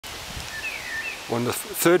On the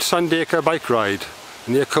third Sandiacre bike ride,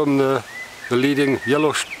 and here come the leading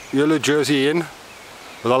yellow jersey in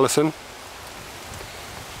with Alison.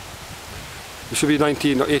 It should be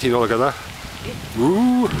 19 or 18 altogether.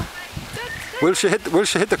 Ooh! Will she hit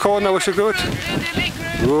the corner? Will she do it?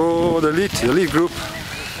 Oh, the elite group.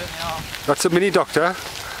 That's a mini doctor.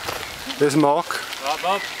 There's Mark. Right,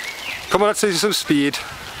 Bob. Come on, let's see some speed.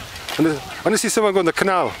 I want to see someone go on the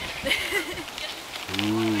canal.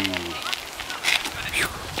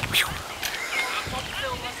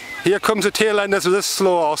 Here comes the tail enders with a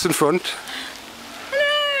slow horse in front.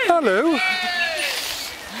 Hello.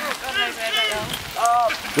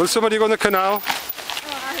 Will somebody go on the canal?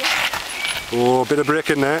 Oh, a bit of break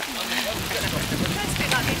in there.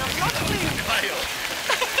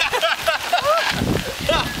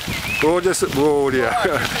 Oh, dear.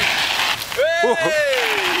 Oh,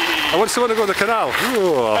 I want someone to go on the canal.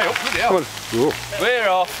 Oh. Come on. Oh. We're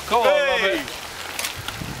off. Come on, Robert.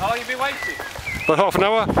 How long have you been waiting? About half an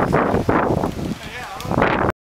hour.